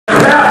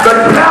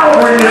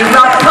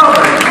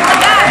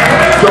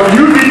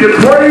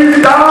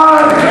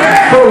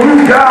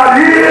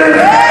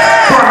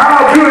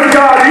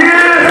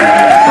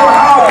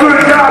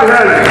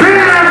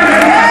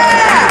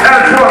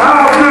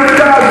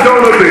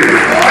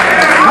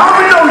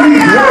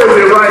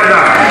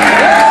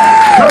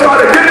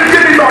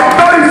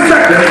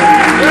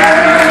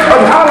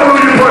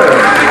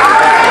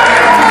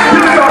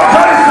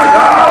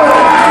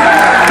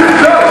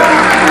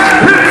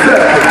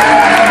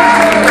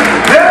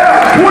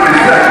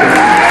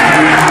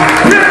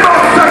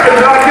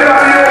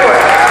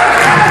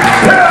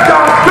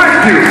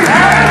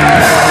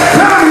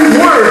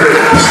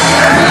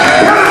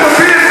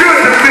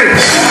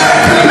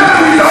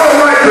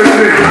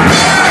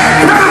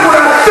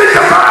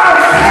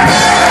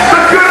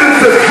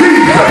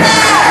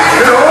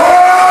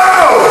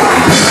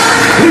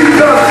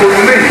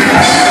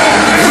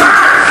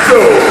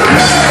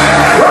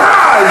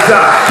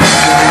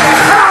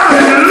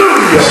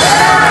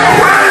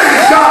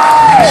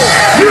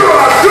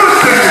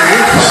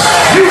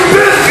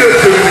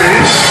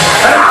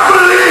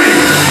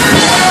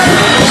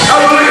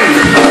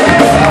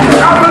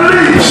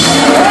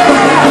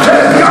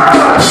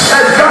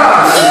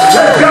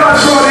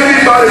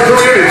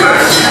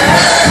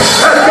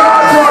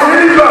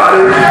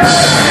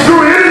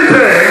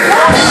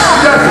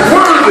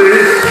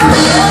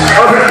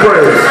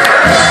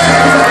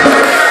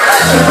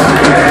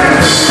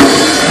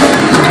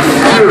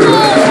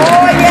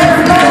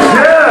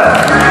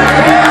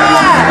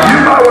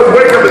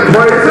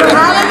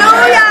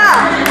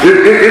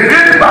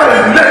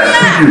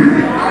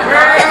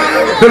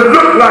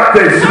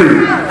like they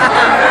sleep,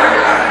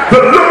 to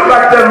look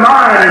like their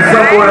mind is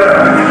somewhere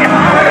else.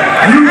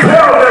 You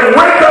tell them,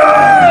 wake up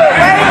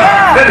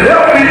and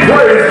help me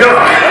praise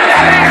God.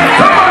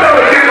 Somebody ought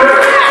to get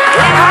ready.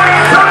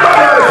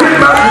 Somebody ought to get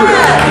my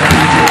grip.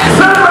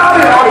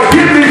 Somebody ought to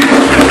get me.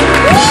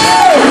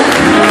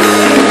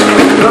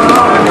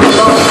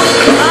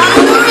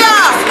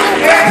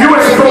 You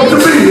ain't supposed to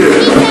be here.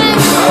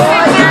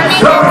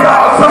 Some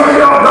of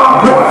y'all God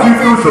brought you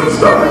through some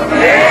stuff.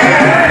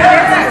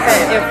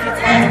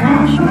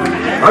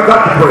 I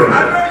got to praise him.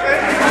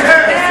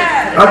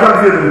 I got to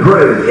give him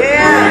praise.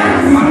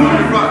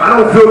 I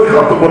don't feel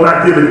comfortable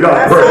not giving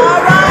God praise.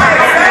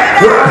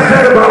 What I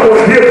said about I want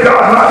to give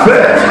God my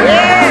best.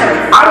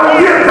 I don't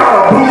give God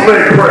a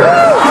bootleg praise.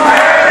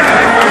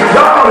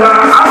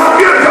 I don't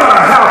give God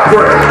a half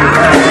praise.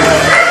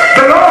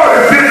 The Lord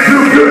has been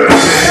too good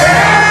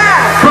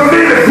for me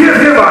to give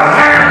him a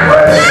half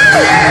praise.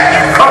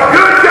 A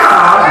good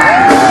God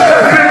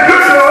has been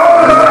good to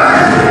all of us.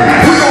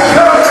 We're going to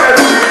tell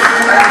him.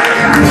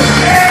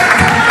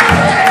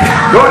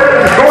 Go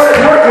ahead,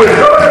 work with it.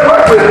 Go ahead,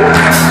 work with it.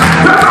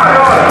 Somebody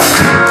on it.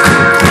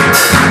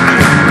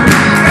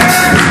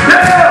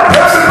 Yeah,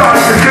 everybody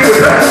can get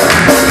with that.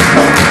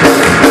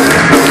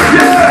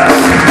 Yeah.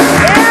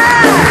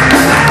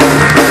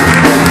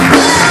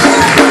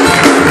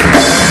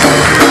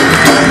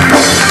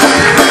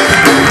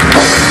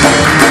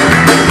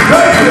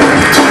 Thank you.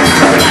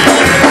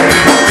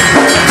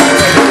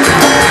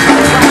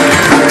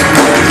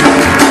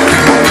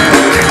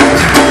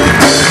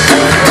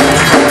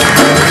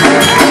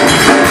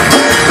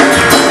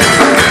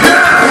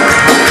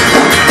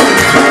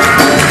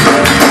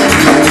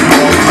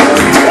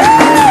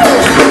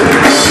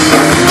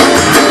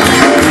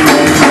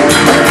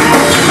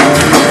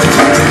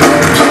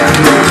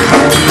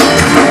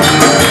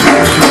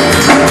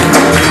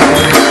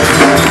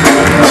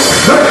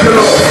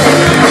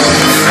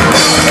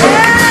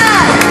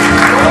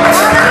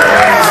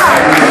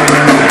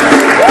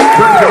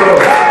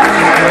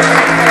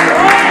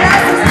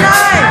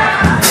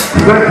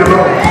 Thank you,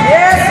 Lord.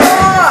 Yes,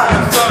 Lord.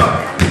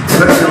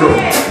 Thank you,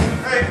 Lord.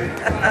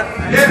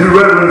 To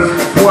Reverend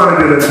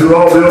Swanigan and to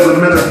all the other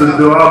ministers,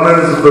 to our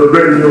ministers for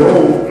great and your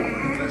old.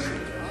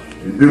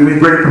 You do me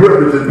great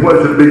privilege and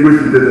pleasure to be with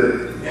you today.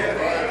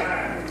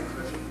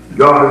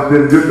 God has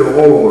been good to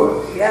all of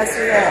us. Yes,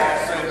 He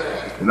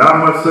has. And I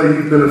must say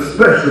he's been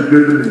especially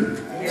good to me.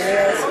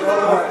 Yes,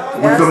 Lord.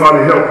 Will somebody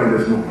help me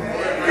this morning?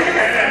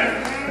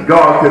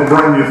 God can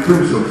bring you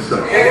through some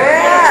stuff.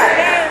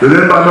 Yeah. Does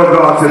anybody know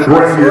God can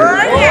bring you? Oh,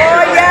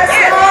 yes,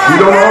 Lord. He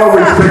don't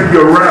always take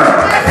you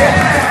around.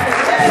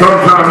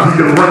 Sometimes he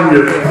can bring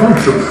you through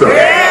some stuff.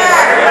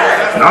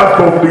 Yeah. And I was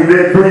supposed to be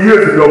dead 3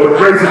 years ago,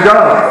 but praise to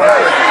God.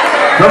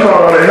 Somebody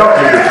ought to help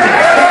me this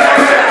morning.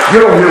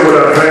 You don't hear what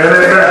I'm saying,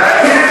 amen?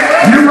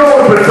 You know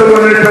if it's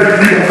someone that tells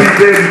you you're going to be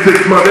dead in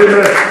 6 months,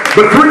 amen?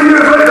 But 3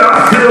 years later,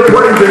 I'm still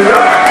praising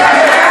God.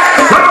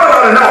 Somebody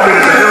ought to help me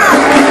this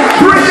morning.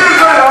 3 years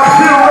later, I'm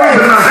still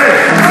raising my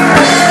hand.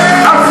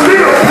 I'm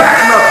still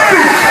patting my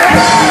feet.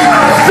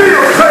 I'm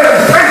still saying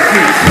thank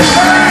you.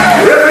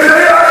 Every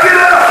day I get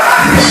up,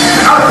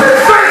 I say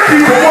thank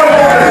you for one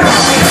more day.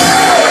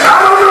 I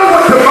don't know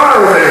what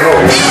tomorrow may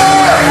hold,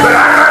 but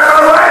I got my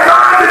right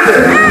mind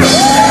today.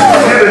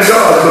 Giving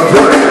God some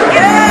praise.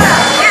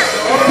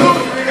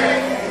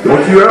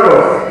 Don't you ever,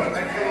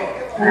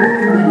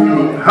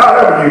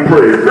 however you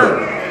praise God,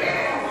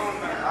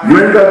 you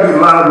ain't got to be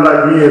loud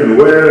like me and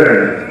where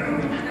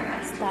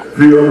and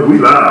feel we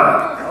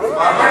loud.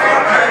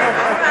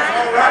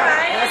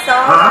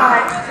 Huh?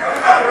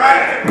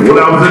 When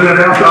I was in that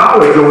after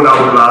hours when I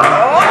was loud.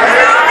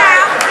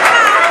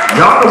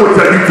 Y'all know what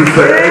y'all used to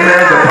say,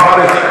 amen.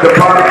 The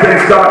party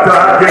can't start till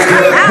I get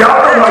there. Y'all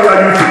know why y'all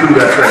used to do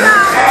that thing.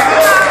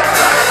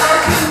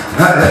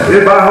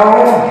 Everybody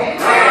home?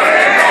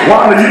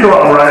 Wanda, you know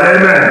I'm right,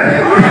 amen.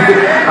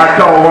 I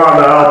call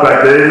Wanda out back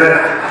there, amen.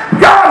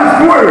 God is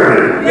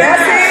worthy. Yes,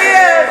 He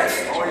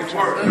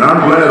is. And I'm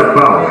glad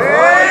about it.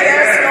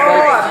 Yes,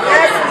 Lord.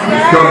 Yes,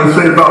 He's coming to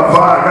say about 5.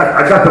 I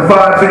got the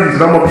 5 things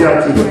and I'm going to be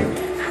out to them.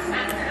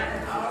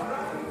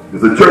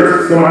 There's a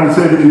church, somebody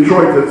said in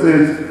Detroit that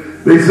says,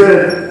 they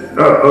said,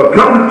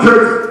 come to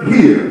church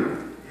here.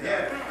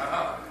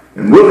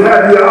 And we'll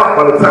have you out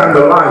by the time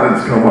the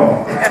lions come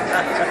on.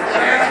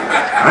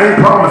 I ain't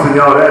promising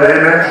y'all that,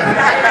 amen.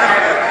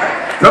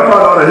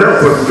 Somebody ought to help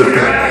us with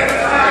that.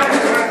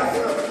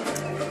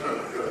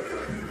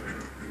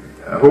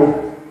 I hope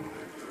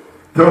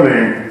Tony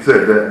ain't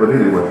said that, but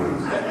anyway.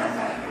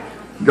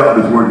 God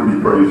is worthy to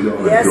be praised,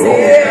 y'all. Yes, He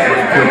is.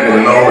 Temple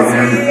and all of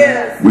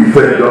you. We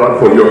thank God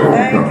for your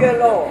homecoming. Thank you,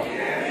 Lord.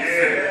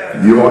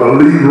 You ought to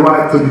leave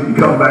right so you can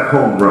come back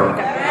home right.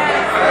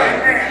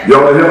 You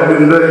ought to help me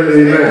today,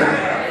 amen.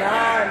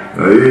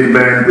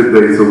 Amen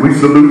today. So we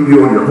salute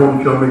you on your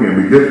homecoming and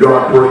we give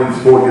God praise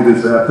for you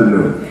this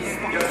afternoon.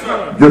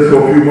 Just for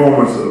a few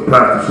moments,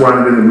 Pastor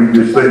Swanigan, and we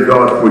just thank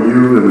God for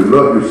you and we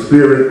love your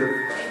spirit.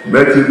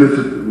 Met you just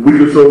a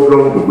week or so ago,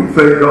 but we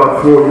thank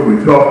God for you.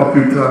 We talked a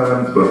few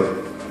times, but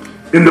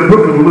in the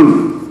book of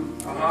Luke,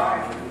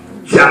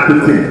 chapter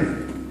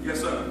 10. Yes,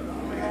 sir.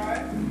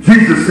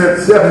 Jesus sent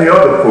 70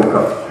 other folk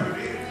out.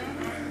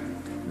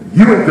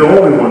 You ain't the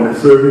only one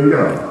that's serving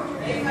God.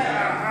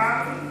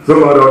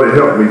 Somebody ought to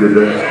help me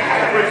today.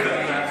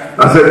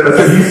 I said,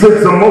 he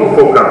sent some more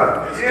folk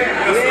out. Is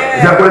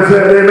that what it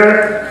said? Amen?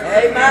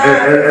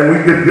 And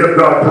we can give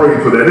God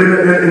praise for that.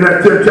 In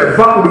that 10th chapter,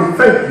 Father, we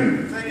thank you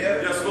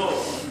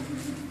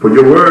for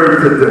your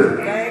word today.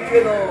 Thank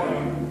you,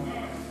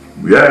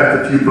 Lord. We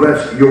ask that you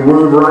bless your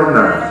word right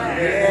now.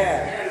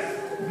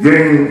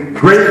 Gain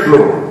great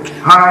glory.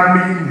 Hide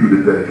me in you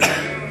today.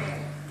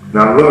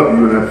 Now I love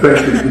you and I thank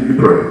you and give you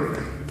praise.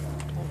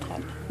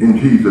 In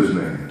Jesus'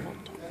 name.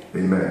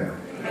 Amen.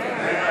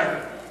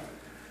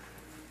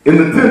 In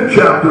the 10th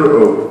chapter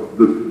of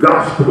the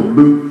Gospel of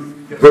Luke,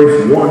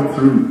 verse 1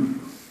 through,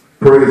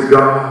 praise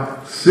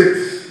God,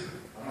 6,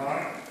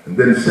 and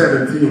then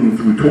 17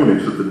 through 20,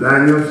 Sister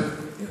Daniels.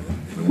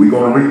 We're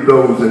going to read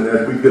those and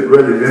as we get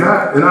ready. And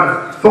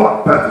I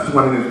thought Pastor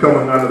Swanigan is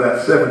coming out of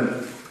that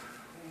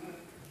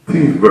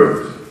 17th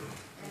verse.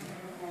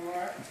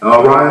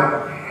 All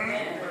right?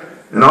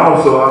 And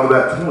also out of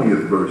that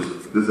 20th verse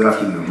this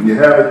afternoon. When you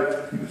have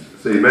it, you can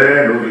say,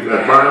 man, those are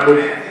that Bible.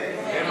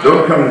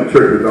 Don't come to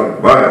church without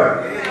the Bible.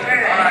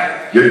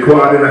 Get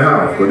quiet in the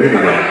house, but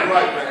anyway.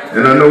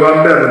 And I know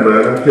I'm better, but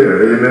I don't care.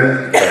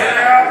 Amen.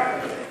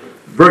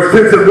 Verse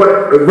 10 says what?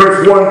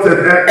 Verse 1 says,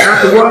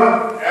 after what?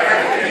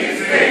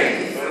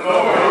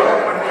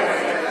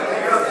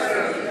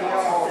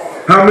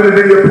 How many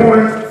did you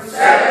appoint?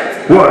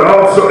 What?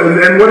 Also,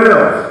 and what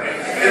else?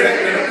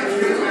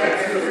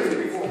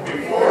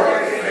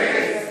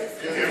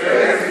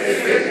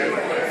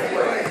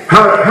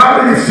 How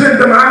did he send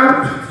them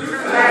out?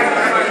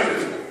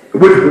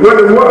 With what?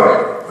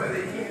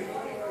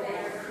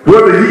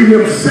 Whether he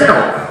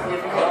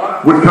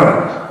himself would come.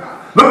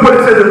 Look what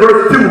it says in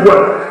verse 2.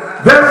 What?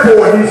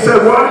 Therefore he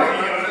said what?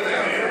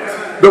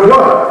 The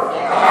what?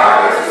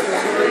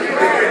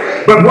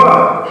 But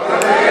what?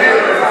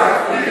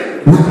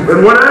 And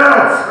what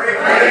else?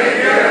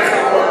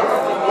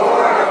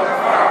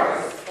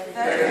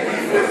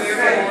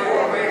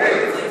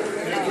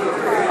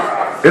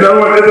 In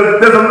other words,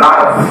 there's a lot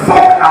of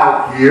folk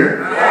out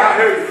here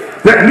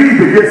that need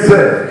to get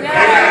saved.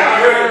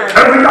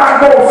 And we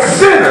got more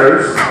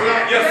sinners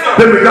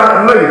than we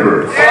got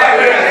laborers.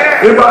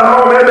 Anybody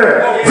home?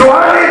 Amen. So I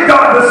need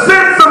God to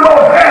send some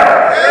more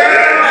help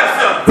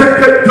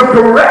to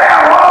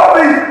corral all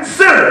these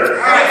sinners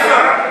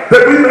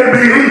that we may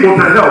be able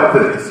to help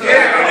them.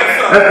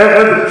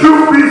 And the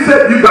truth be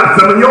said, you got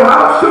some in your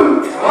house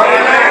too.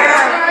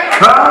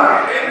 Huh?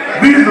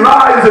 These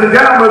lies and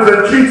gamblers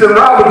and cheats and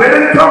robbers, they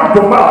didn't come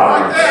from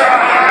mine.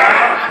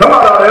 Come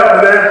on out there,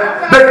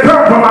 man. They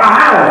come from our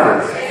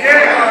houses.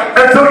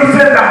 And so he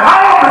said the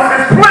harvest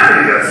is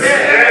plenteous,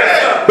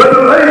 but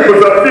the labors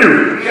are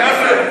few.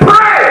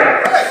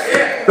 Pray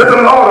that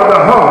the Lord of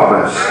the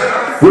harvest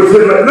will say,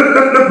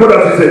 look what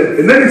else he said.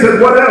 And then he said,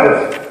 what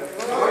else?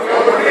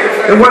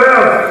 And what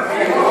else?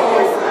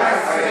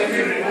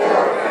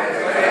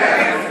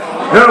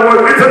 In other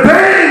words, it's a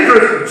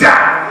dangerous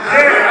job.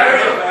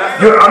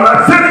 I'm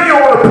not sending you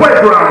on a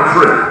playground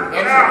trip.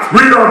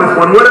 Read on this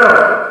one. What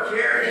else?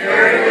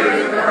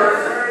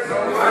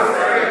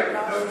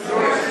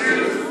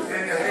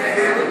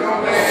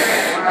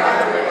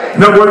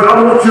 In other words, I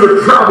want you to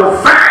travel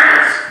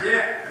fast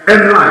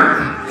and light.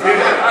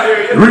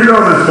 Read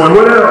on this one.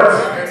 What else?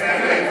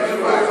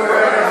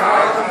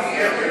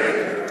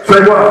 Say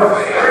what?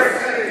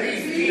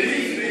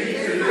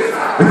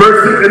 In verse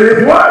 6, and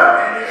it's what?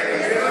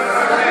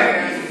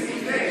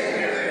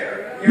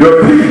 Your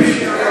peace.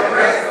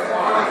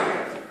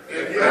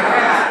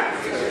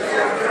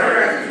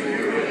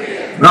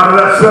 Now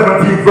that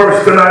 17th verse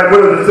tonight,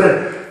 what does it say?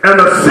 And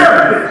the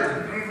 70.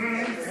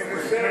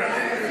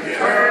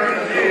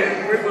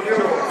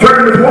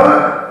 Turn is what?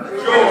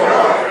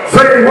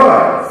 Saying what?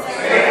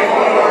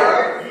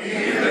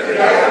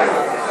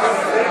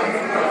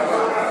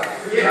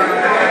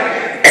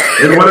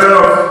 And what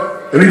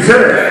else? And he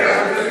said,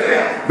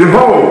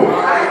 behold.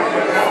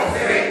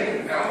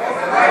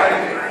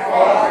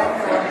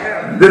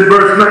 Then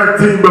verse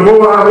 19,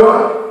 behold, I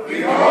what?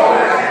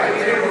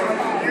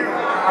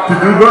 To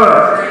do blood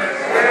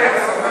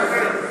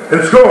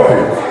and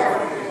scorpions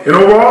and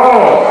over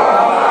all.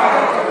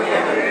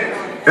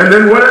 And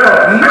then what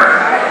else? Nothing.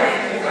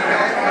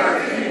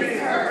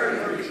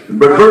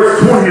 But verse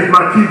 20 is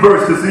my key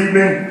verse this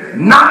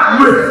evening.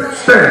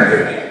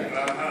 Notwithstanding.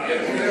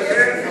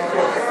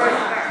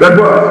 That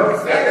what?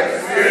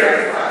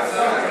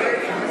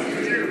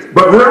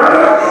 But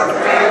rather,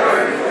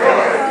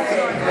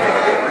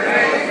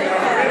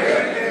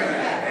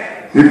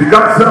 if you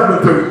got something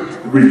to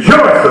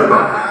rejoice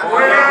about,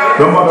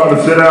 someone ought to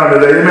sit down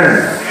today, amen.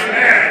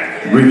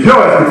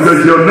 Rejoice because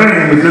your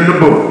name is in the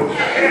book.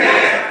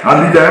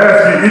 I need to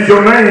ask you, is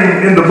your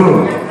name in the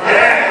book?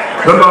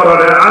 Somebody ought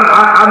to,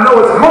 I know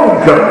it's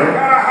homecoming,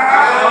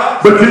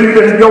 but you need to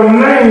get your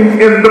name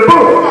in the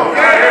book.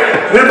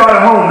 Anybody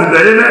home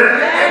today, amen?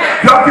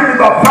 Y'all give me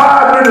about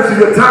 5 minutes of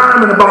your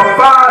time and about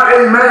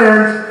 5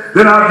 amens,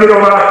 then I'll get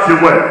on out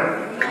your way.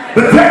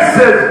 The text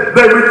says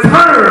they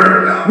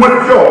return with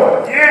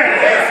joy.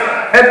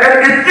 And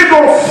if you're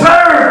going to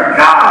serve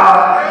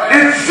God,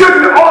 it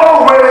shouldn't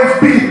always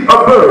be a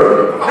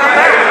burden.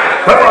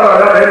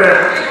 Amen.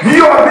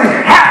 You ought to be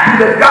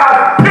happy that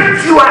God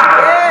picked you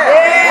out,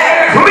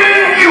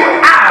 cleaned you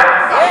out,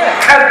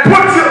 and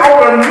put you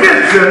on a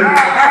mission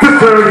to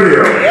serve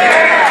Him.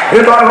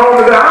 Anybody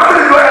home today? How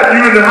many glad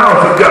you're in the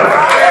house of God?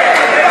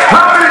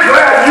 How many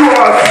glad you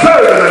are a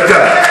servant of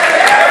God?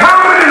 How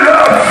many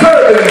love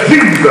serving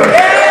Jesus?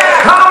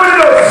 How many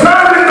know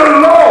serving the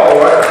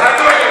Lord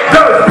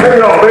does pay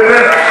off?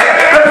 Amen.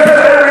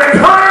 They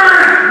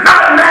return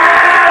not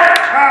mad,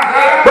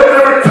 but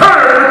they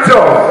return with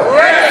joy.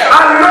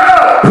 I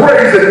love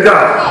praising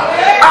God.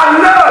 I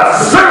love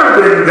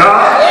serving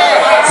God.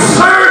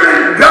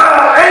 Serving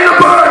God ain't a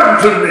burden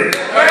to me.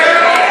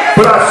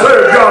 But I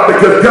serve God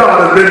because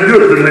God has been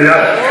good to me.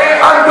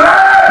 I'm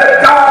glad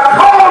that God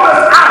called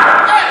us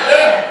out,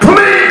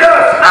 cleaned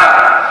us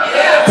out,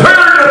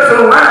 turned us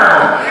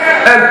around,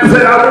 and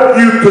said, I want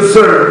you to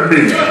serve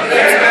me.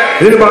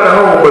 Anybody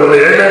home with me?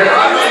 Amen?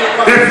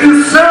 If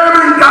you're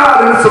serving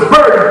God and it's a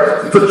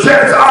burden, the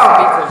chances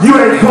are you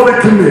ain't fully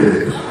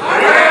committed.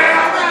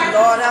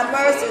 Lord have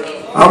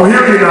mercy. I'm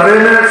hearing you now.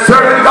 Amen?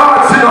 Serving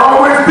God should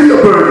always be a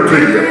burden to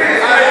you.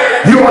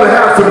 You ought to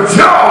have some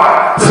joy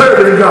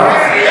serving God.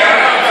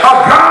 A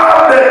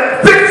God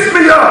that fixed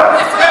me up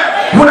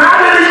when I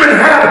didn't even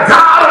have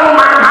God on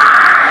my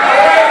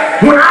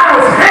mind. When I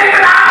was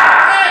hanging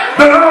out,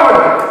 the Lord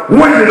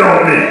waited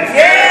on me.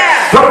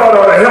 Somebody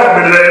ought to help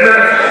me today, man.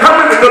 How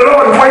many of the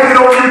Lord waited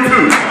on you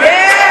too?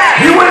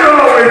 You ain't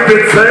always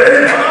been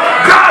saved.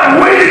 God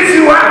waited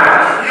you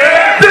out.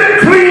 Then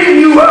cleaned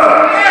you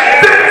up.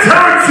 Then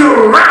turned you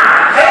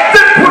around.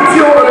 Then put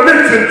you on a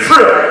mission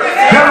trip.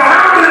 Now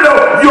how many know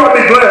you ought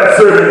to be glad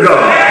serving God?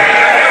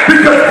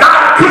 Because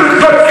God could have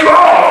cut you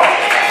off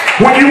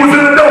when you was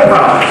in the dope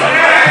house.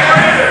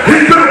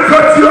 He could have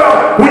cut you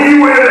off when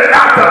you were in the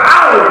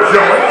after-hour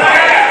joint.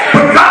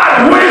 But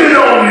God waited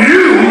on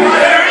you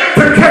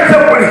to catch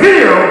up with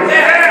Him,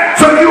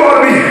 so you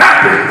ought to be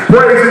happy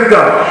praising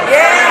God.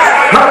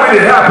 How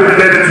many happy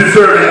today that you're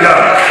serving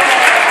God?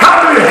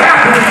 How many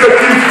happy because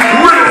you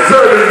really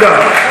serving God?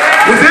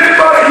 Is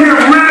anybody here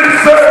really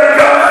serving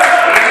God?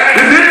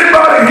 Is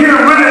anybody here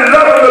really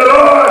loving the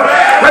Lord?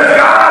 Has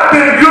God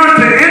been good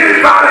to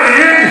anybody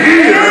in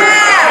here?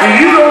 And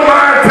you don't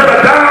mind to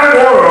the dying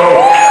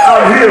world,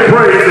 I'm here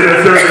praising and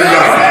serving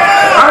God.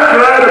 I'm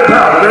glad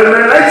about it.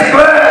 Amen. Ain't you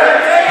glad?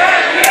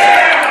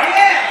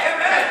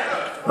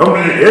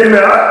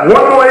 Amen.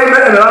 One more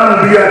amen and I'm going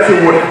to be at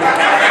your way.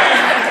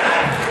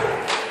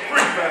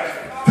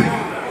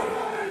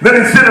 Then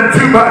He sent them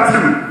 2 by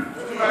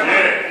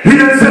 2. He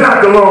didn't send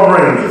out the Lone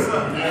Rangers.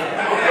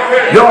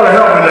 Y'all are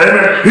helping me,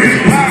 amen. He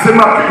sent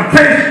out, in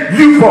case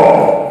you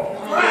fall,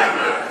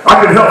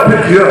 I can help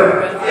pick you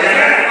up.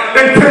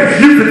 In case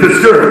you get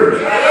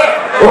discouraged,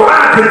 or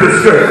I get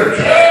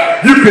discouraged,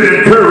 you can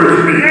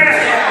encourage me.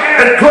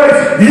 In case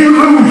you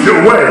lose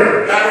your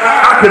way,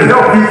 I can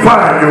help you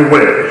find your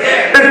way.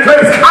 In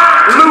case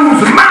I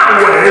lose my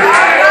way,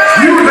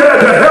 you there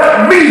to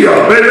help me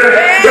up, baby.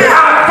 If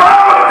I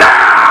fall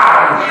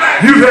down,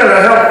 you there to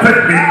help pick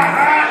me.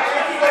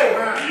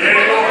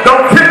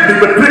 Don't kick me,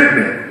 but pick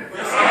me.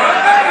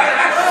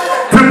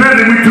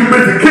 We too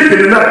busy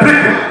kicking and not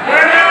picking.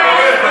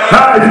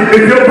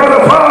 If your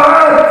brother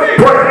falls,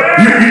 you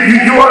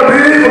ought to be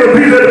able to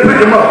be there to pick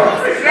him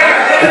up.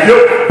 If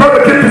your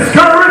brother gets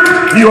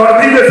discouraged, you ought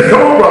to be there to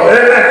come on,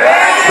 brother.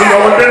 The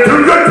Lord been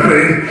too good to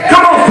me.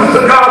 Come on,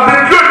 sister, God's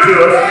been good to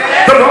us.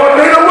 The Lord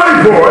made a way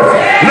for us.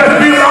 Let's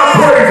be about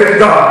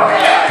praising God.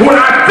 When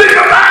I think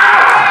about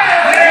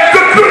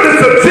the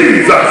goodness of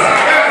Jesus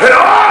and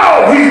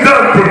all He's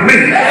done for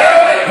me,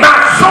 my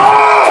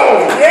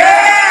soul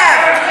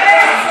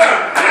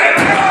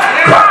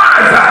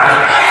cries out,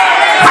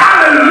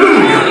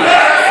 hallelujah.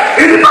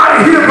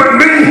 Anybody here but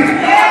me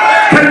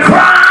can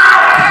cry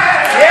out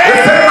and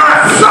say, my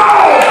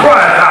soul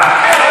cries out,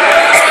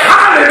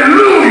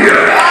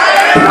 hallelujah.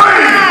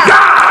 Praise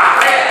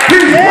God.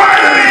 He's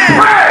worthy to be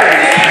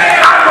praised.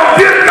 I'm going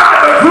to give God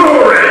the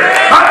glory.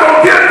 I'm going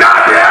to give God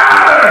the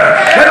honor.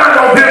 And I'm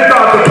going to give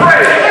God the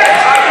praise.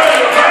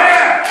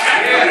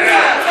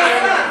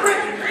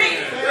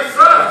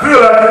 I feel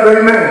like it,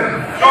 amen.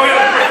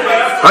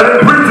 I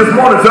didn't preach this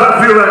morning, so I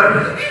feel like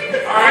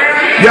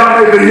y'all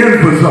may be in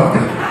for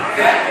something.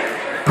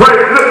 Pray,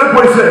 look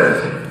what He says.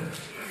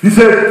 He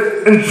said,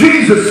 and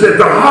Jesus said,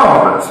 the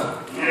harvest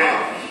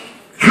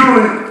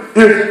truly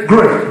is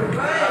great,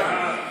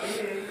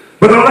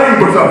 but the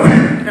labors are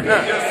few.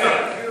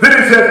 Then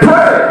He said,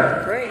 pray.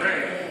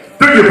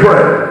 Do you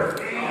pray?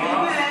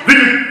 Do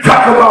you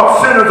talk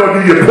about sinners or do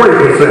you pray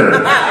for sinners?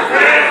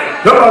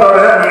 Nobody ought to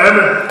have me.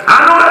 I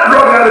know that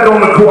drug addict on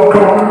the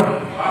corner.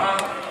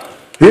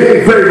 He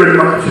ain't favored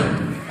much.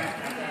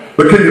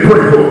 But can you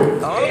pray for him?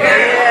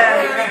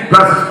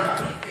 Pastor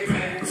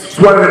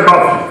Swanigan,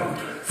 about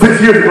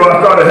 6 years ago,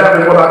 I started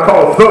having what I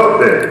call Thug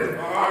Day.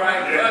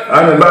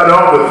 I invited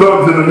all the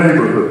thugs in the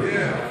neighborhood.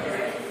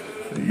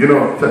 You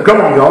know,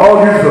 come on, y'all,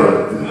 all you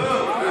sons.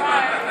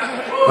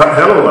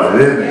 Hello, like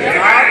that.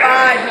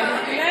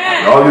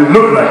 All you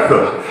look like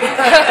sons.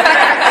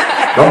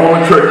 Come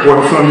on to church for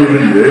some of you.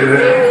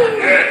 Amen.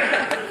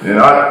 And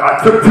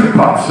I took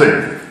Tupac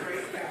singing.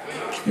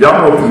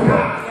 Y'all know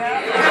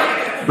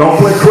Tupac.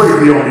 Don't play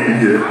crazy on me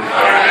here.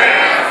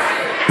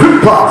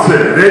 Tupac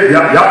said,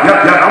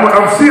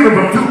 I'm stealing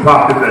from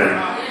Tupac today.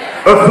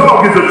 A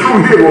thug is a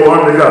true hero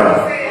under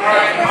God.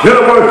 In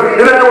other words,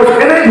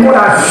 it ain't what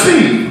I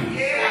see,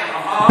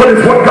 but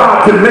it's what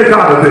God can make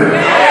out of it.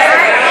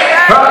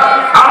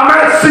 I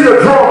might see a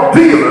drug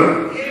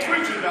dealer,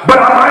 but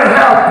I might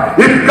have,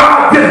 if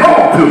God get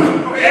hold to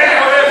him,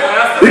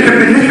 he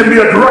can be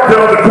a director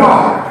of the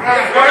choir.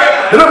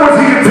 In other words,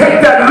 he can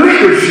take that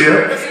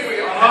leadership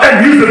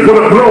and use it for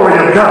the glory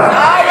of God.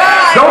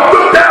 Don't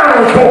look down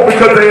on folk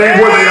because they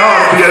ain't where they are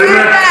to be.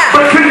 Amen.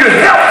 But can you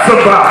help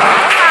somebody?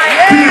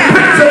 Can you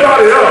pick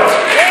somebody up?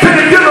 Can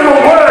you give them a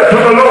word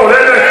from the Lord?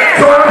 Amen.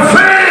 So I'm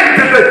saying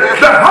that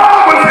the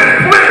harvest is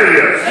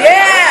plenteous.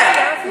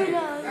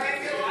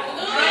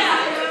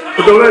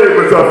 But the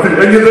labors are few.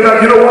 And you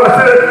know what I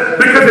said?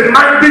 Because it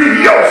might be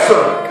your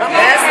son.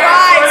 That's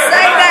right.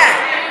 Say that.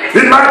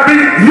 It might be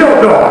your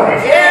daughter.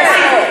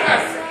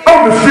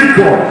 On the street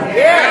corner.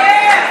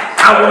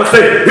 I want to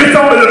say, it's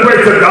only the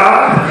grace of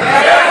God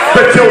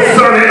that your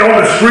son ain't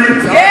on the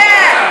street.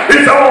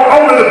 It's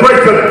only the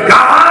grace of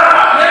God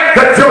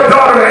that your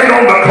daughter ain't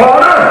on the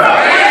corner.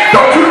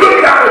 Don't you look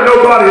down at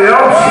nobody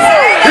else.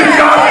 It's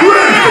God's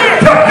grace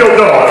that kept your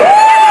daughter.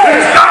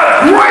 It's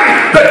God's grace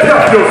that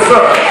kept your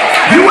son.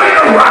 You ain't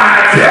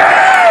arrived yet.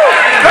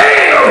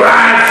 They ain't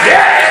arrived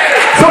yet.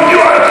 So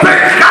you ought to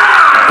thank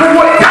God for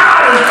what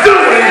God is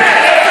doing.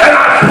 And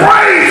I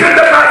praise Him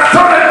that my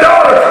son and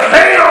daughter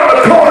ain't on the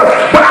corner,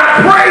 but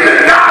I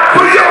praise God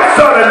for your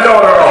son and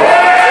daughter.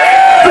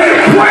 Do you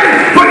pray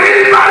for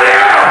anybody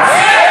else?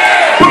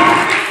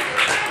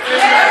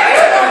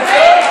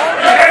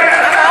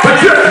 But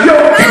just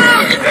your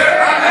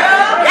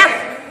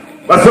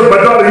I said, my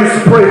daughter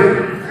used to pray,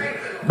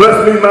 bless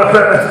me and my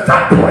family. I said,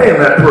 stop praying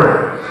that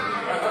prayer.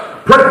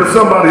 Pray for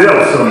somebody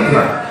else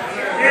sometime.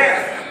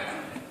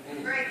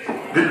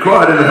 Get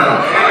quiet in the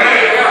house.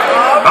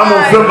 I'm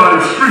on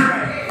somebody's street.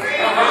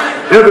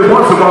 Every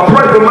once in a while,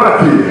 pray for my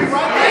kids.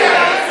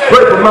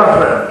 Pray for my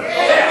family.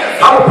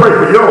 I will pray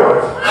for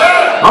yours.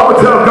 I will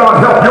tell God,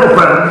 help your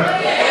family.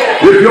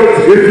 If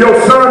your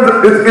son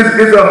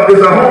is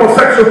a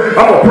homosexual,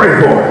 I'm going to pray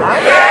for him.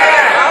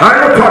 I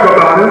ain't going to talk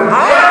about him.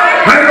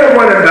 I ain't going to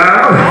run him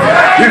down.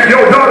 If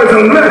your daughter's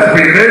a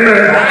lesbian,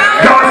 amen,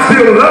 God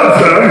still loves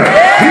her.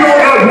 He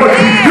don't love what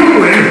she's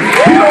doing.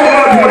 He don't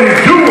love what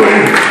he's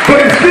doing, but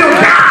he still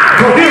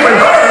died for giving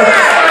her.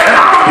 And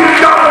I'll give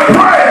God a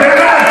praise,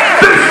 amen.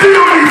 They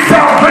still need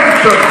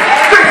salvation.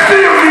 They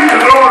still need the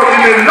Lord in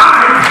their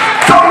life.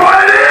 So what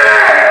it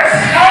is?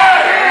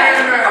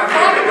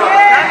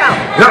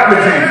 Help me,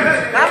 Jesus.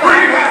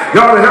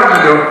 Y'all help me,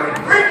 though.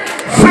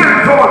 Send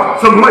forth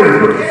some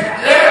laborers.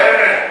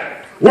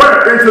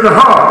 Work into the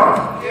heart.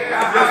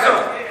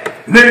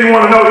 And then you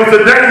want to know it's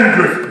a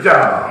dangerous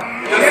job.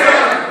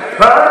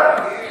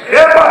 Huh?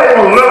 Everybody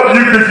don't love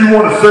you because you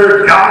want to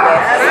serve God.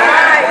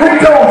 Who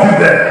told you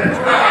that?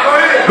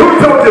 Who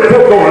told you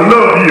folk gonna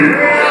love you?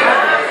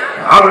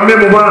 I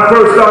remember when I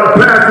first started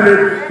pastoring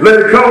it,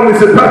 lady called me and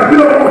said, Pastor, we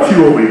don't want you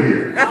over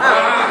here.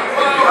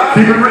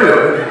 Keep it real.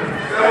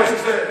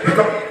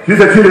 She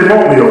said she didn't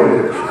want me over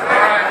here.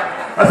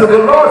 I said,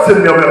 well, the Lord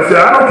sent me over there. I said,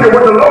 I don't care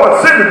what the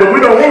Lord sent me, but we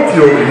don't want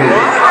you over here.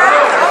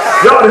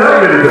 Y'all help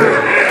me today.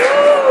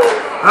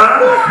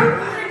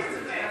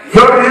 30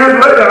 years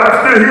later, I'm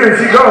still here and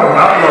she gone. I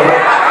don't know.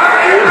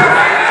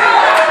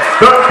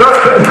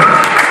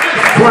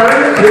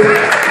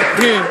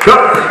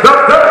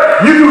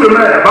 You do the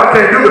math. I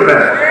can't do the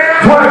math.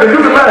 20 can do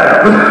the math.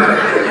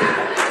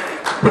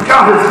 But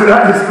God is good. I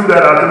just threw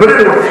that out there. But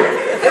anyway.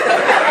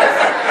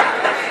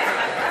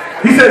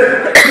 He said,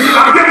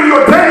 I'm giving you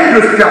a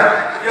dangerous job.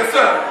 Yes,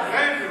 sir.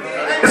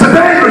 It's a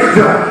dangerous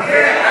job.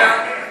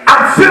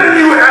 I'm sending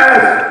you as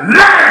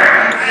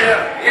lambs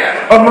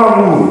among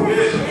wolves.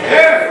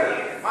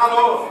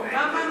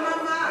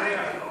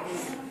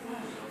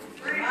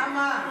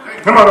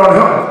 Come on,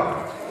 come.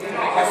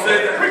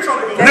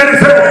 And then he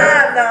said,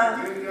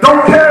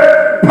 don't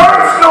carry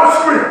personal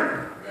strength,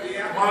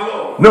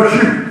 no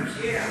shoes.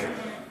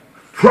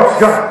 Trust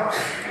God.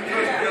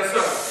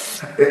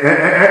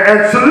 And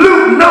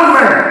salute no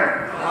man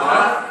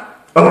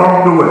along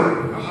the way.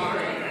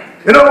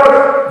 In other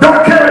words,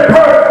 don't carry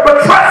personal, but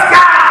trust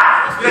God.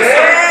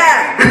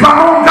 If I'm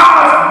on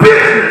God's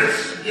business,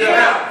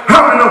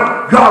 how many know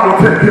God will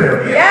take care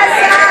of you?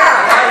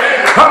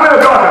 How many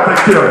know God will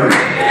take care of you?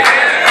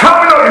 How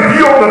many know if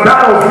you're on the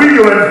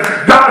battlefield and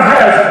God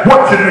has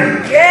what you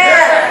need?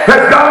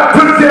 Has God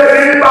took care of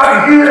anybody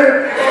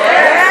here?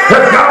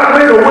 Has God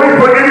made a way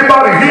for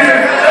anybody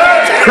here?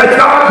 Has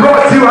God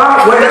brought you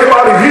out where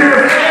everybody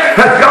here?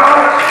 Has God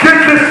did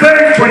this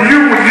thing for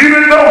you when you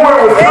didn't know where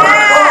it was coming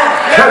from?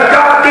 Has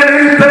God did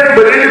anything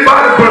but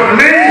anybody but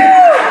me?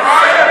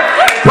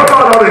 Come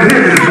on, out and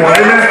hear this one,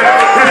 amen.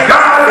 If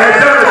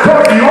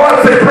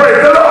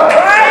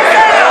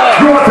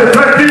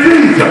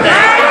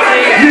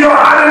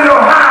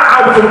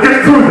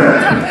through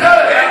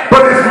that.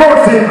 But his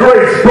mercy and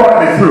grace brought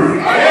me through.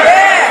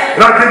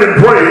 And I give him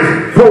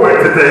praise for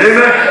it today.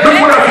 Amen. Look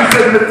what else he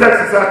said in the text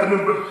this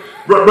afternoon.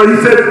 But he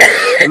said,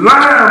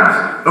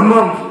 lambs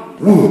among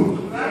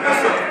wolves.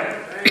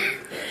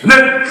 And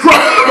then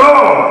trust the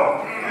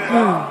Lord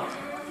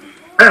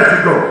as you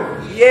go.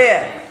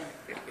 Yeah.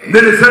 And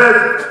then it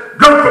says,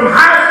 go from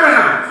house to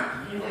house.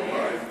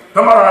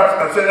 Come on,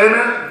 I said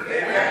amen.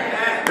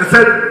 It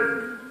said,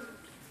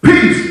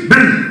 peace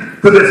be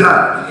to this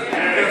house.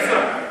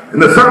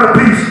 And the Son of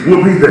Peace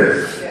will be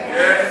there.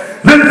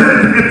 Then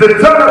if the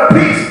Son of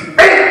Peace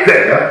ain't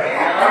there,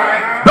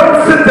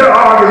 don't sit there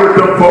arguing with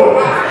them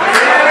folks.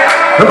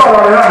 Come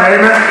on,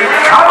 amen.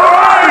 I don't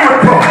argue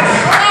with folks.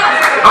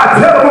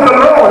 I tell them what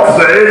the Lord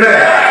say, amen.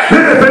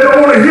 Then if they don't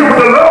want to hear what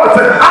the Lord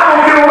says, I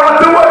don't get on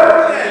out the way.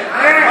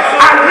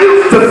 I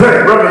used to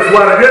say, Brother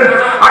Swanigan,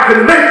 I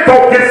can make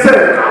folk get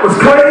saved. I was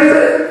crazy.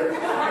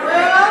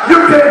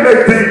 You can't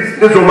make these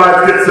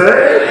Israelites get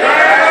saved.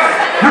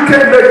 You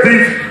can't make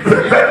these,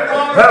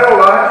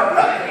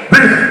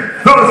 these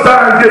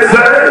Philistines get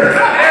saved.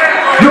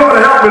 You ought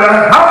to help me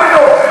now. How many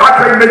know I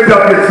can't make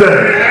them get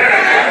saved?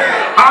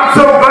 I'm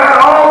so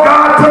glad all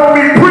God told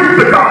me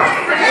preach the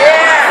gospel.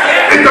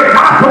 If the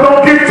gospel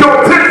don't get your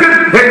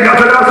attention, ain't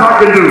nothing else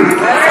I can do.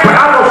 But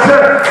I don't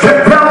tell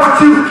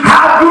you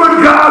how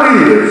good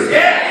God is.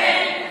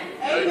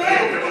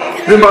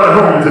 Anybody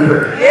home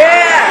today?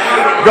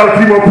 Got a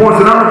few more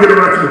points and I'm going to get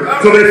around to it.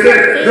 So they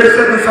said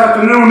this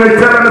afternoon, they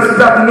telling us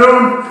this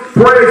afternoon,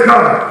 praise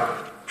God.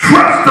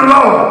 Trust the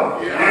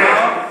Lord.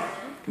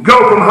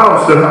 Go from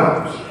house to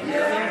house.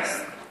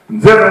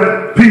 And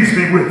then peace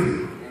be with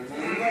you.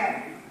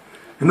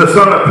 And the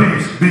Son of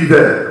Peace be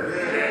there.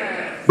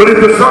 But if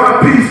the Son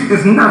of Peace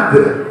is not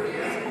there,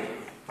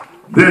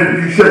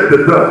 then you shake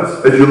the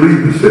dust as you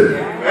leave the city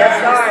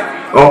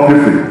off your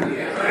feet.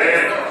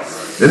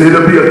 And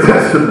it'll be a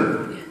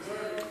testament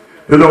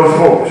to those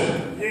folks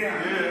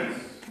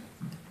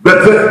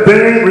that they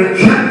ain't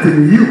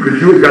rejecting you because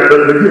you ain't got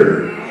nothing to give.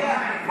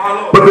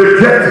 But they're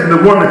rejecting the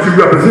one that you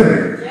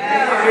represent.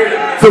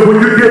 So when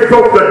you give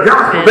folks the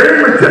gospel, they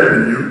ain't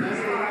rejecting you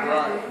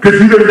because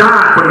you didn't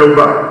die for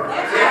nobody.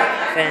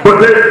 But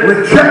they're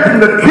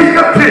rejecting the King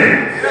of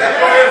Kings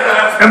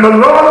and the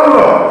Lord of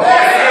Lords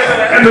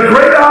and the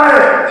great I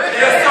am.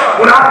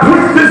 When I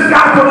preach this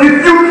gospel,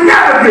 you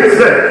never get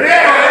saved.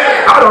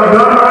 I done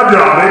my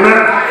job, amen.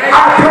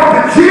 I come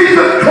to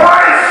Jesus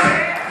Christ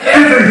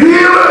is a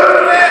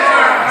healer.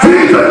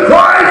 Jesus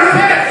Christ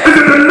is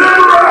a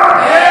deliverer.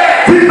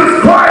 Jesus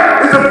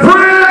Christ is a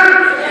friend.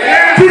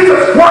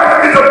 Jesus Christ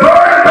is a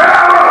burden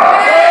bearer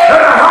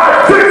and a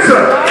heart fixer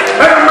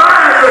and a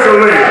mind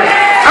regulator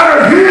and a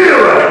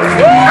healer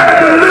and a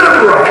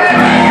deliverer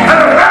and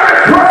a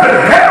very present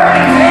help.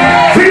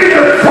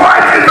 Jesus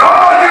Christ is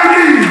all you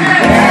need.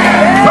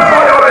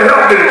 Somebody ought to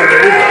help me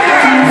today.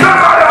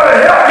 Somebody ought to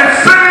help me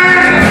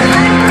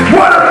sing.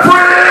 What a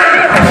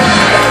friend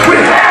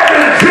we have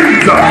in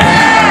Jesus.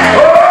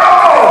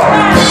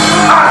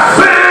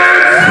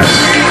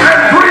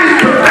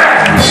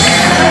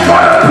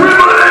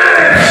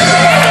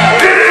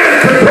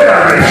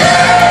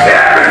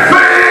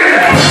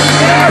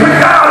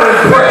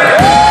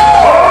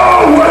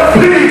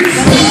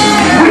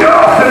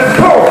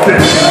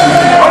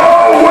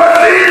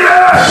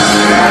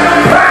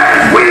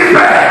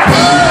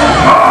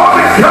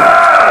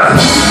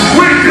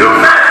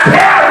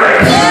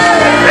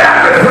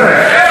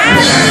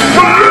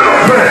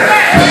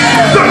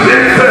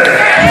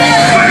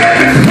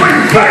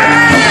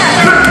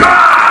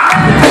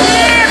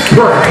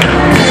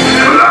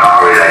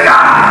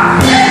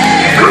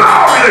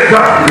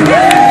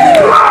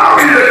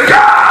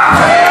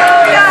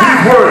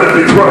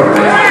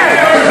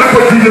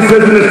 Jesus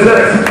says in this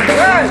text,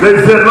 they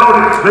said, Lord,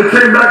 they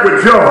came back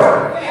with joy.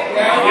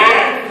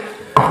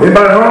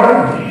 Anybody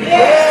home?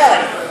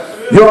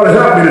 You ought to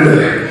help me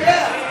today.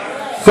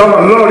 Some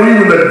Lord,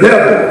 even the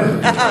devil,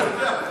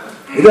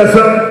 is that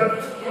something?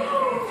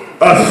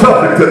 Are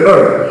subject to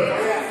earth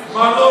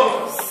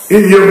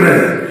in your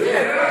name.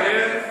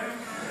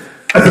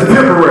 That's a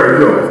temporary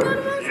joy.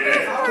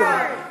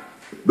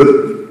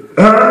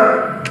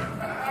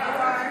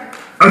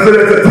 I said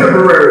that's a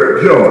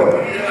temporary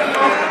joy.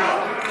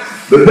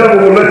 The devil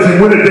will let you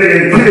win today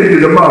and kill you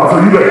tomorrow. So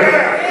you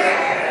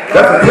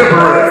that's a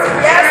temporary.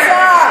 Yes,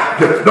 sir.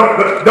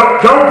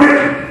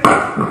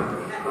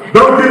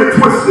 Don't get it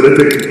twisted, as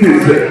the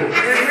kids say.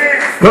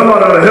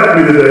 Somebody ought to help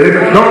me today.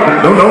 Amen.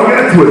 Don't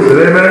get it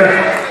twisted, amen.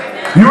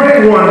 You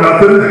ain't won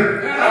nothing.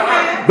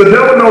 The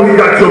devil know he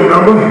got your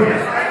number.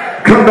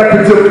 Come back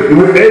with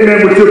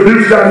your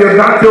deuce down here,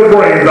 knock your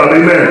brains out,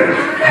 amen.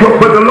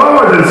 But the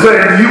Lord is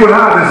saying to you and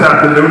I this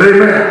afternoon,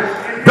 amen.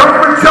 Don't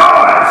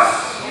rejoice.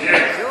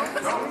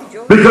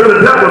 Because the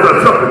devil's a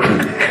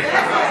substitute.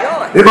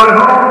 Anybody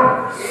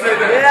home?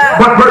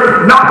 But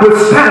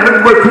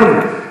notwithstanding,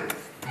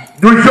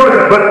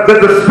 rejoice, but that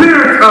the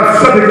spirits are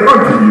subject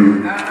unto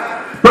you.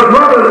 But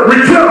rather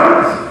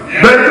rejoice,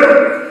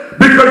 Jacob,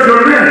 because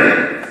you're ready.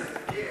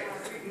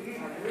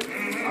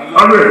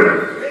 I'm ready.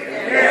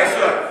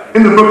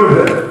 in the book of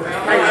heaven.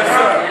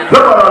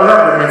 Look what I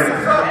love me.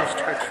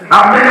 I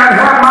may not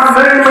have my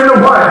name in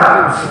the White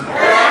House,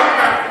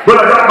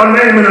 but I got my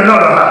name in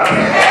another house.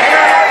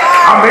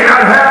 I may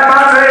not have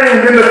my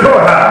name in the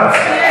courthouse,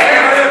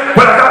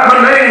 but I got my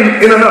name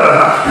in another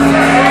house.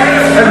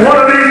 And one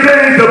of these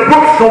days, the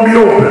book's going to be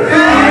open.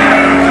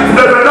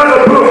 There's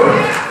another book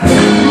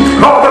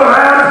called the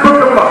Lamb's Book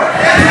of Life.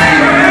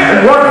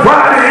 And one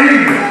Friday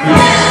evening,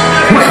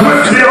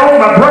 with me on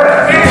my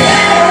breath,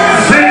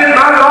 singing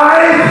my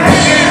life,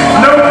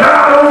 no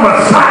doubt on my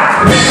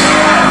sight.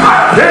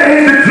 I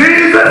came to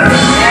Jesus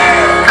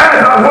as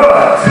I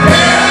was,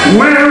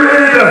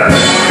 wearied,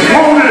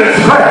 wounded, and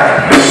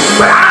sad.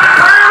 But I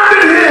found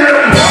in him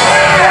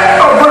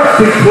a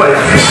resting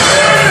place,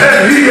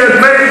 and he has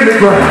made me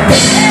glad.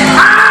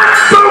 I'm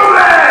so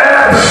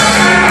glad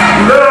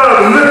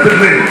love lifted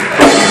me.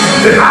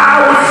 If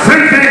I was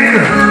sinking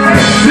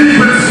deep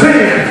in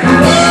sin,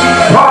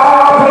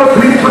 far from a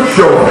peaceful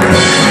shore,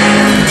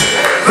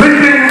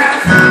 sinking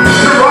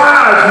to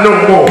rise no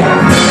more,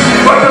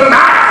 but the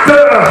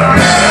master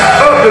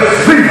of the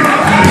sea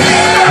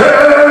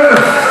heard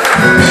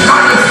my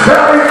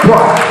despairing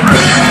cry.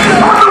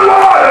 On the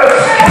waters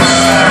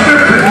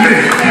lifted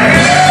me.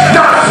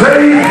 Not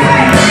saved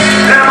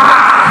am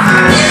I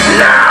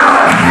now.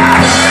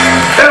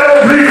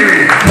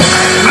 Elohim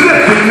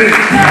lifted me.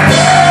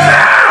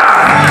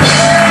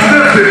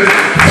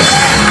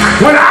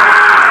 When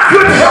I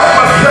couldn't help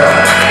myself,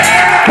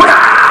 when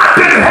I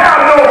didn't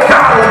have no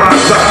God on my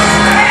side,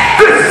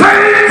 this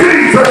same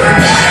Jesus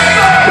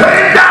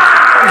laid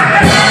down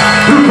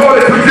through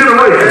 42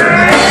 generations.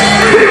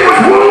 He was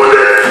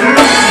wounded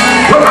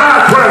for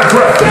my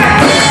transgression.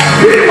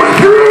 He was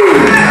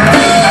bruised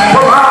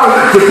for my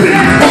iniquity.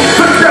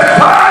 The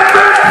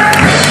chastisement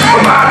of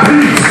my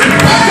peace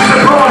is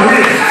upon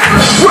him.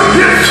 With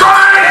his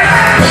stripes,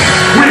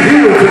 we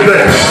heal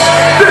today.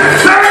 This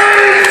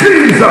same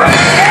Jesus,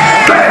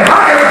 they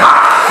hung him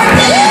high.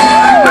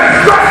 They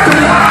stretched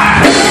him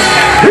high.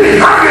 He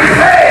hung his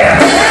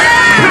head.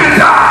 He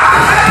died.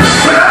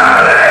 But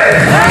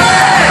early,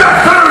 the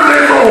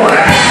Thursday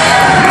morning,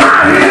 my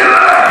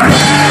healer,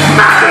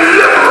 my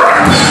deliverer,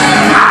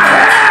 my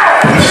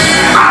help,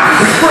 my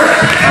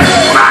strength,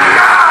 my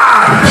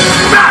God,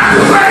 my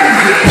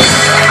praises,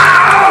 my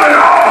all in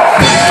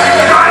all,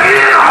 my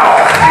in all,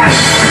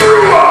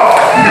 through all,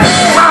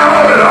 my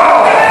all in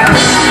all.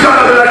 God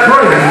of that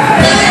grace,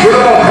 with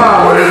all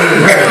power in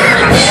his hand.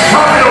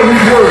 How many know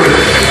he's worthy?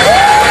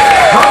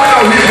 How many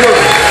know he's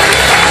worthy?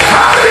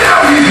 How many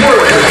know he's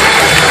worthy?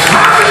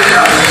 How many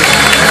know?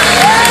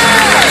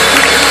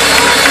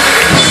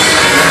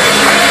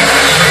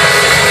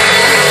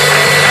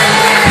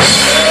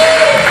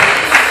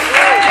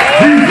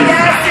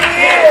 Jesus.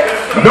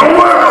 Don't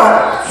worry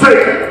about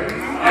Satan.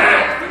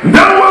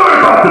 Don't worry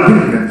about the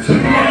demons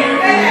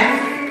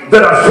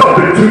that are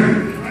something to you.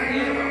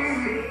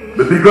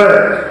 But be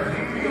glad,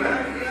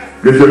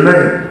 because your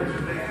name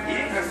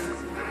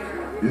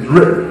is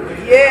written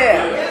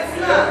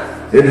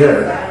in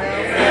heaven.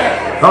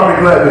 How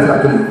many glad this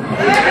afternoon?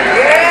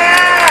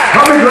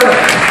 How many glad?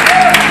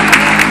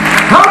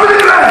 How many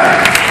glad?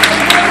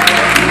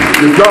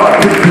 That God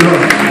picked you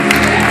up,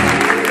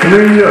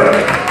 cleaned you up,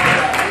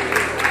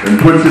 and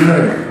put your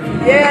name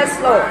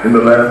in the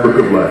Lamb's Book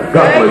of Life.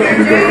 God bless you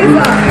today.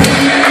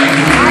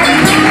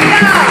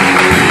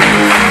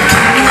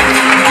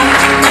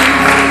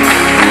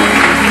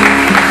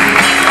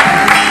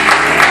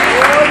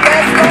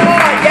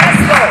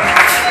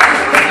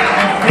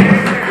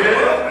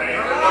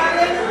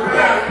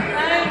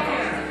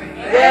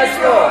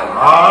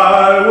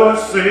 I was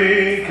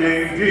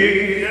sinking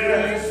deep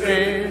in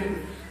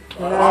sin,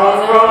 far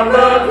from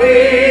the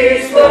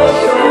peaceful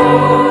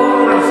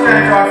shore. Let's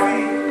stand to our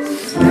feet.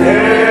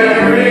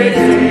 Very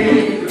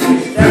deep,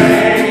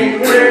 staying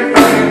with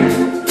him,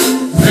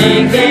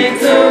 sinking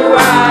to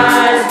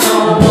rise no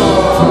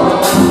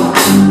more.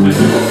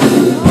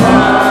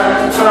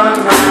 But the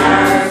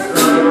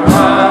master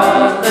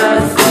of the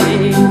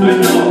sea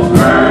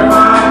heard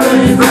my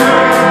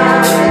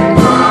despairing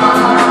cry.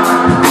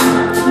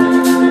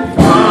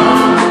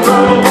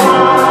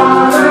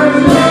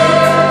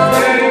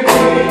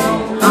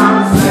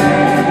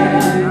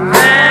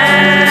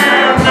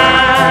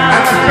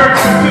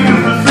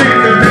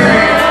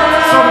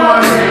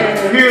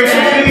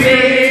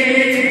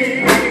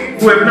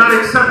 Who have not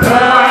accepted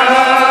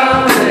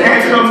Christ and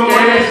shall go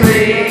in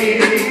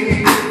sleep.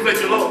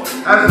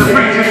 As the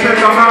preacher said,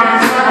 the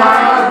harvest is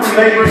wide, the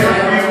labors are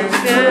few.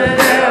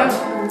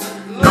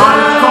 God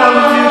is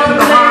calling you to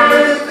the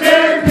harvest.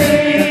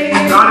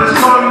 God is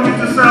calling you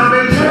to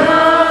salvation.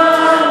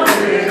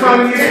 He's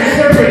calling you to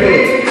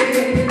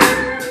liberty.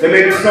 There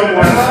may be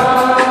someone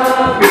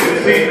here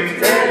this evening.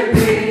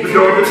 The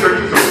door of the church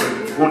is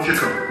open. Won't you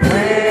come?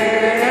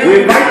 We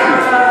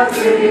invite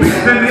you. We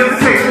extend the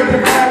invitation.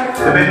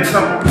 There may be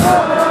someone. Come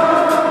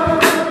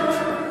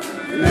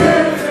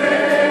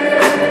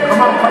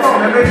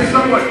on. There may be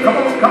someone. Come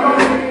on.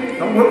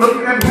 Don't look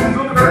at who's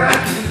looking around.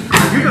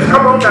 You just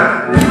come on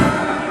down.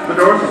 The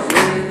door's open.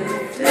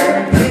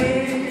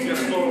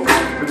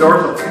 The door's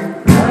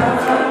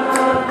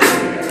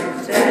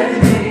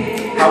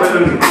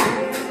Hallelujah.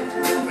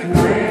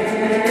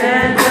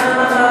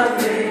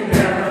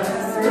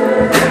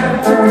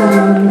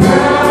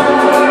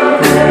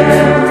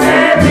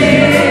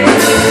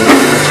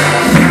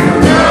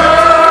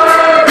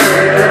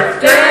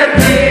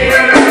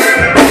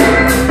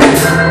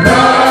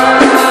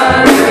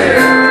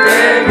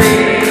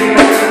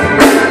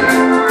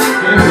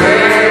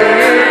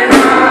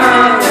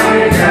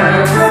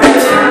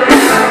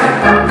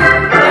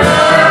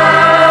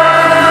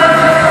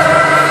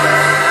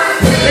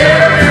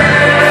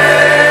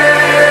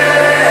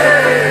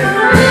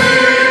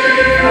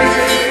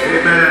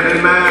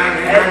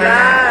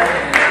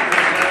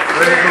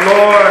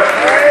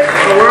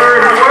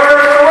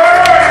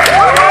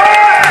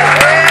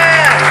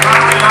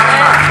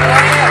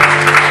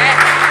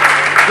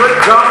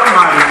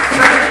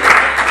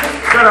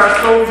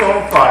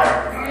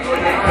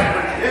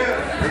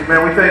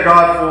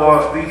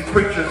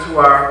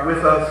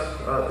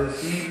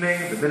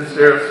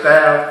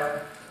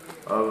 Staff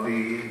of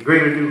the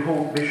Greater New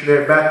Hope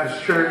Missionary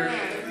Baptist Church.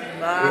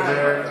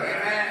 Amen.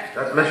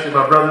 God bless you,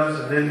 my brothers.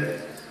 And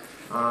then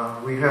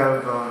we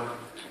have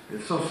the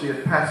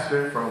associate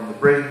pastor from the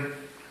Brain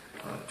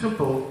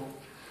Temple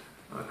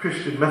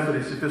Christian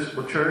Methodist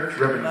Episcopal Church,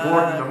 Reverend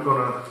Gordon. I'm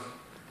going to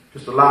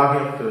just allow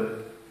him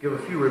to give a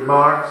few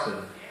remarks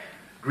and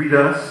greet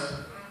us.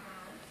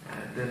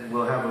 And then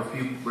we'll have a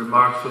few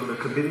remarks from the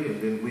committee,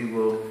 and then we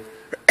will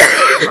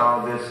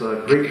allow this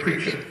great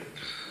preacher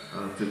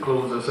to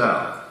close us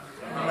out.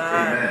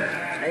 Amen.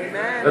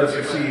 Amen. Let us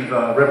receive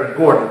Reverend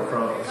Gordon,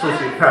 from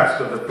Associate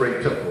Pastor of the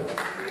Great Temple.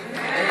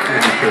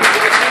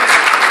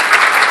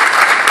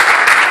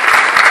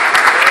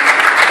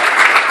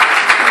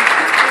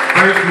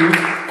 Thank you.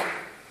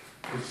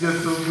 It's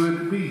just so good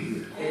to be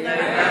here.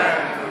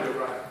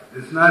 Amen.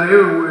 It's not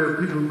everywhere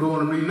people are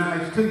going to be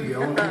nice to you. I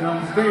want you to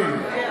understand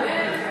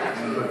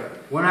that. But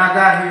when I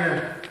got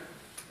here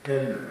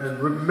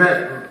and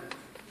met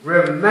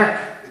Reverend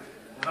Mack,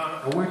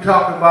 and we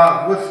talked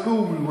about what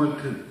school we went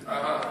to.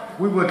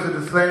 We went to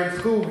the same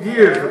school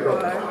years ago.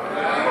 We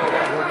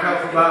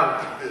talked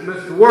about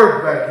Mr.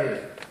 Worth back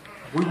here.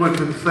 We went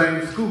to the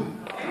same school.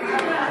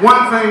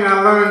 One thing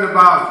I learned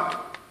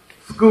about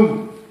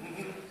school,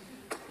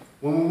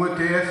 when we went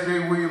to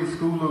S.J. Williams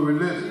School of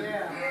Religion,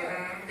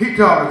 he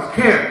taught us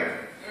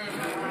character.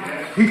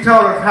 He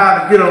taught us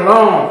how to get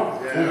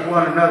along with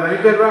one another.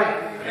 Ain't that right?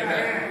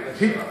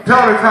 He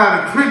taught us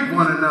how to treat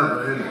one another.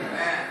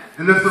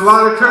 And there's a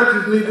lot of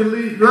churches need to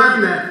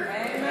learn that.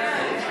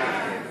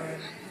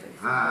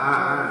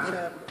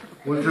 I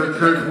went to a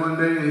church one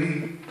day,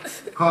 and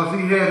because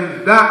he had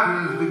his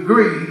doctorate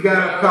degree, he got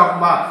up talking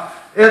about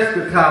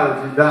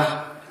eschatology,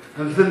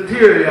 and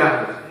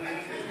soteriology.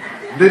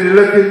 Then he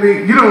looked at me,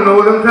 you don't know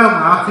what I'm talking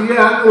about. I said,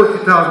 yeah, I know what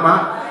you're talking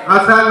about. I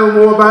said, I know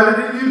more about it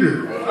than you do.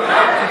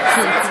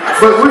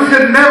 But we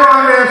should never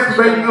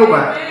underestimate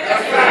nobody.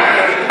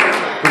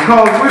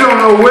 Because we don't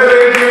know where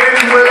they're going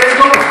and where they're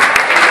going.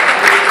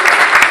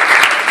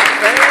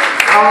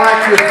 I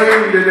like your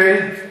theme today,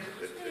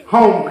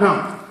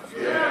 homecoming.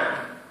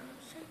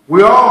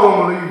 We all going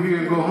to leave here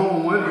and go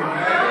home one day.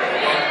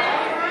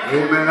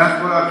 Amen.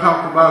 That's what I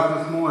talked about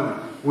this morning.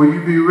 Will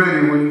you be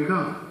ready when you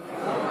come?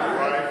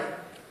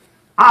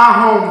 Our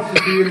home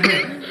should be in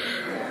heaven.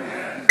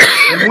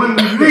 And when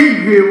we leave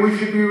here, we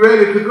should be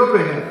ready to go to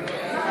heaven.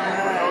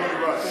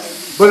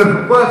 But if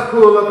a bus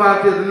pull up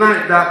out there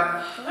tonight,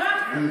 Doc,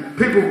 and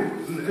people,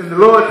 and the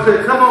Lord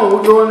said, come on,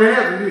 we're going to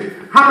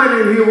heaven. How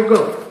many in here will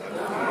go?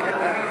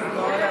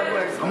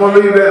 I'm going to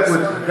leave that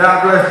with you. God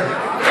bless you.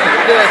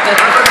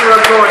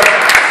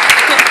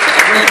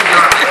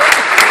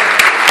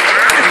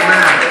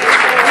 Amen.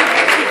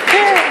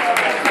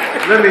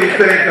 Let me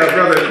thank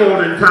Brother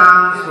Colden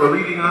Towns for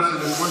leading us in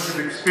this worship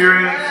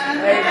experience.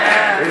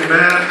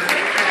 Amen.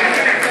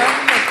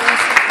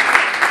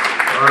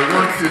 I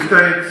want to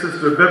thank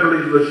Sister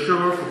Beverly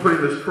LaShore for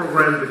putting this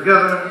program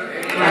together.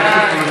 Sister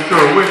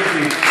LaShore, where's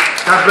she?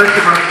 God bless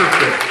you, my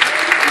sister.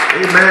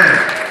 Amen.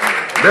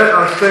 Let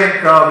us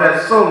thank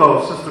that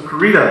solo, Sister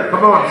Karita.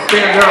 Come on,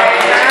 stand up.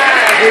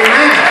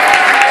 Amen.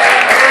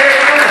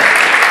 Amen.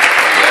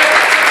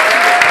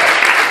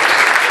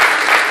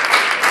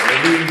 And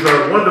these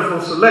are wonderful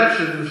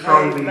selections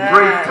from the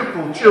Great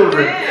Temple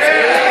children. Amen.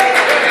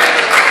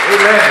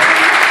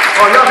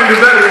 Oh, y'all can do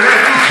better than that.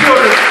 These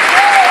children,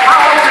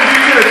 how often do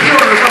you get a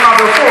children to come out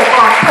to a 4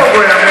 o'clock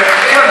program at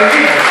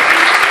every evening?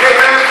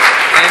 Amen.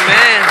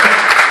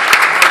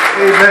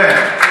 Amen.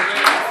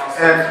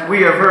 And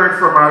we have heard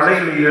from our lay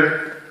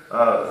leader,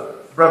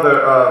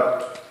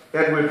 Brother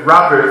Edward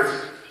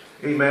Roberts,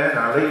 amen,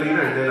 our lay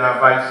leader, and then our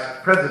vice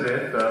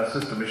president,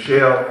 Sister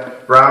Michelle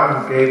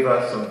Brown, who gave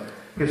us some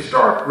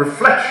historic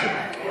reflection,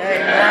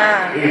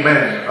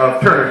 amen, of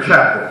Turner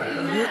Chapel.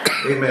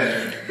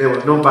 Amen. There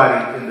was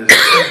nobody in this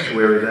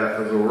sanctuary that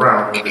was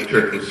around when the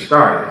church was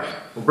started.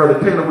 Well, Brother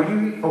Taylor, were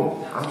you?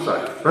 Oh, I'm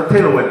sorry. Brother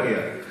Taylor went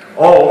here.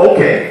 Oh,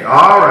 okay.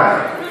 All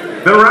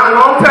right. Been around a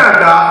long time,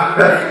 Doc.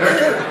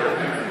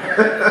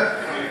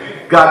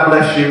 God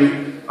bless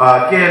you.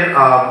 Again,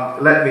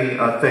 let me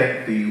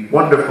thank the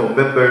wonderful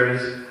members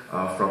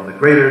from the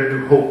Greater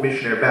New Hope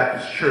Missionary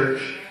Baptist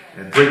Church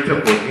and Great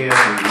Temple. Again, we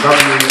love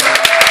you.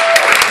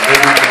 And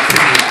we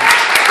continue.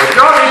 But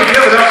y'all need to give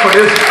it up for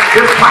this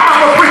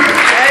powerful preacher.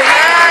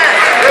 Amen.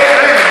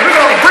 Amen. We're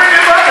going to bring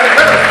him up and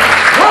let us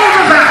close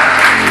us out.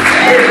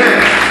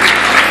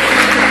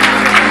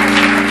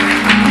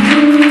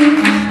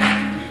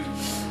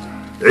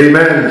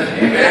 Amen.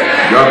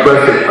 Amen. God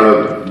bless you.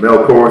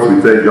 Mel Chorus, we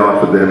thank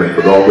God for them and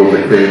for all those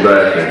that came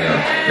back. And,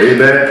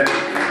 amen.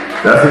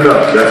 That's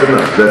enough. That's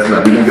enough. That's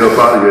enough. We can get up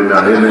out of here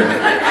now. Amen.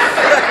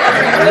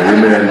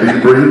 Amen. Be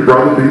free,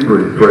 brother. Be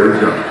free.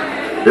 Praise God.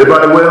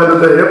 Everybody well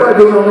today? Everybody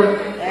doing all right?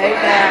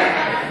 Amen.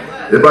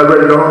 Everybody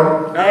ready to go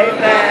home?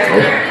 Amen.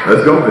 Oh,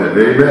 let's go then.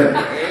 Amen.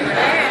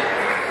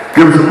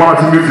 Give us some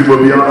marching music.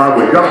 We'll be on our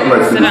way. God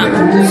bless you.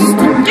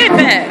 Get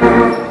back.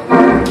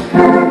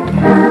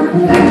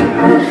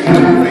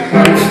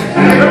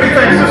 Let me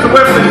thank Sister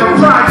Wesley from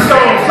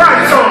Tridestone,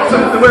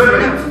 Sister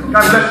Wesley.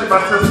 God bless you, my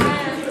sister.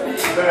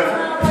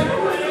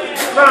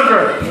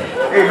 Sandra.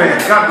 Amen.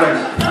 God bless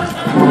you.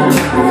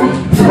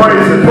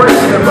 Praise Him,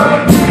 everybody.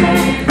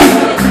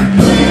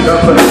 God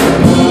bless you.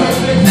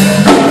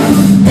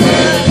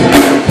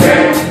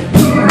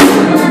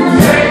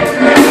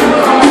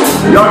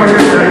 Y'all can hear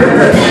that. Hit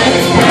that.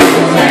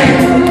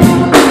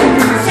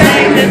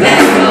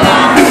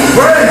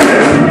 Praise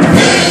Him.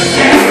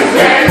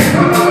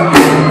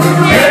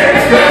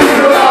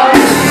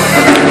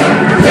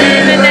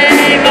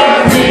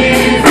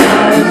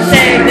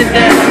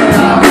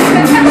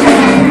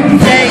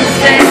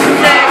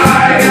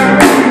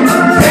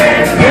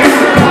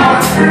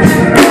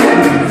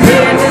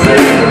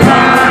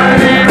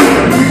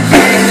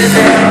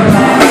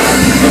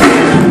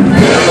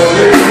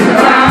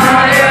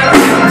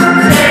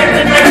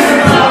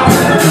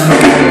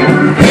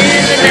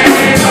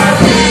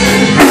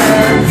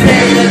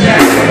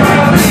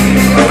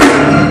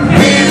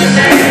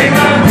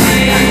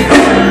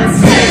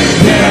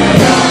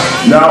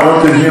 Now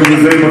unto Him who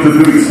is able to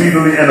do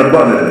exceedingly and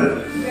abundantly,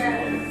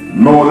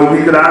 more than we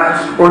could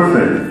ask or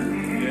think,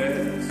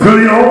 to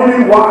the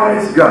only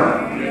wise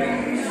God,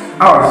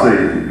 our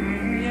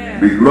Savior,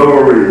 be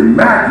glory,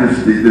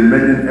 majesty,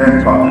 dominion,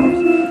 and power,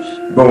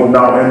 both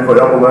now and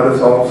forever. Let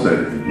us all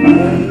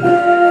say.